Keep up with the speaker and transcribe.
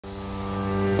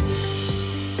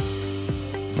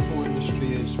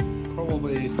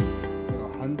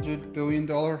billion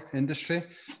industry.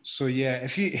 So yeah,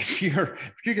 if you're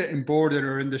getting bored in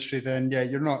our industry, then yeah,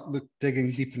 you're not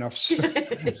digging deep enough. So,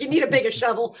 you need a bigger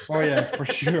shovel. Oh yeah, for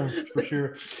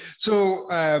sure. So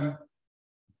a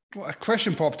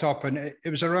question popped up, and it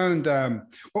was around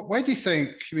why do you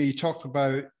think? I mean, you talked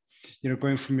about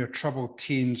going from your troubled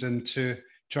teens into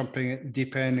jumping at the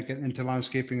deep end and getting into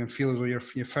landscaping and fields where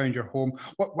you found your home.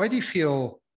 Why do you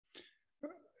feel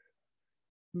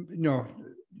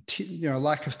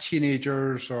lack of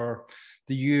teenagers or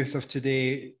the youth of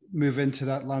today move into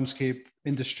that landscape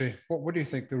industry? What do you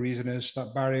think the reason is,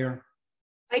 that barrier?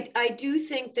 I do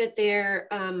think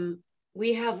that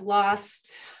we have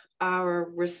lost our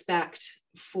respect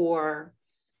for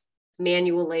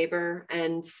manual labor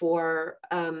and for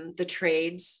the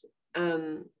trades.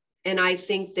 And I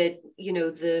think that,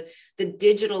 the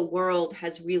digital world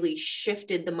has really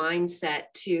shifted the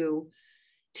mindset to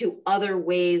other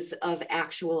ways of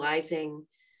actualizing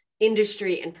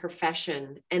industry and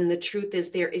profession. And the truth is,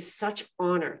 there is such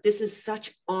honor. This is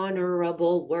such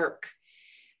honorable work.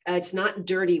 It's not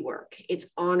dirty work, it's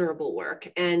honorable work.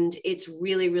 And it's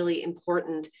really, really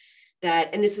important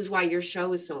and this is why your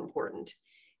show is so important,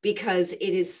 because it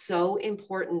is so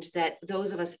important that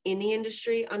those of us in the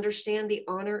industry understand the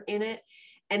honor in it,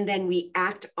 and then we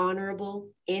act honorable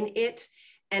in it,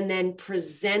 and then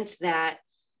present that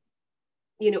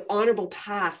honorable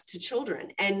path to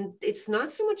children. And it's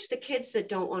not so much the kids that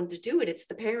don't want to do it, it's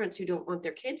the parents who don't want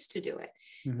their kids to do it.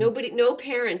 Mm-hmm. No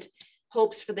parent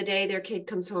hopes for the day their kid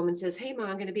comes home and says, "Hey, Mom,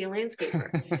 I'm going to be a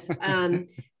landscaper." And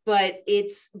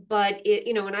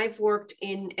I've worked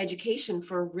in education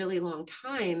for a really long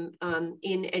time,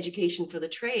 in education for the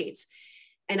trades.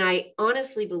 And I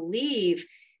honestly believe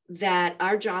that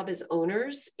our job as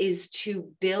owners is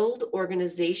to build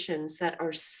organizations that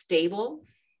are stable,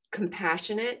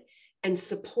 compassionate, and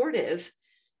supportive,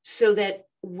 so that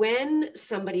when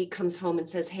somebody comes home and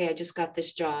says, "Hey, I just got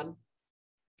this job,"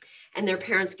 and their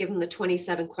parents give them the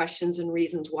 27 questions and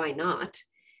reasons why not,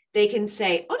 they can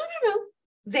say, "Oh, no,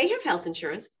 they have health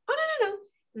insurance. Oh, no,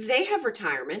 they have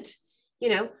retirement.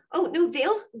 Oh no,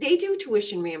 they do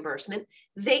tuition reimbursement.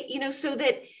 They, so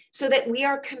that we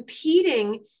are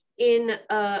competing in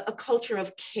a culture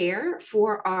of care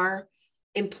for our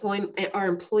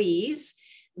employees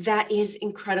that is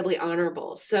incredibly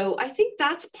honorable." So I think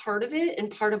that's part of it, and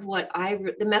part of what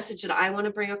the message that I want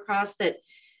to bring across, that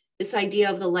this idea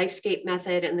of the Lifescape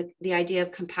method and the idea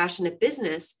of compassionate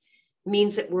business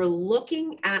means that we're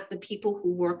looking at the people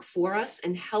who work for us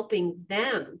and helping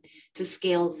them to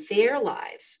scale their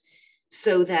lives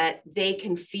so that they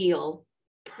can feel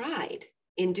pride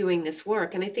in doing this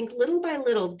work. And I think little by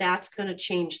little, that's going to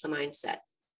change the mindset.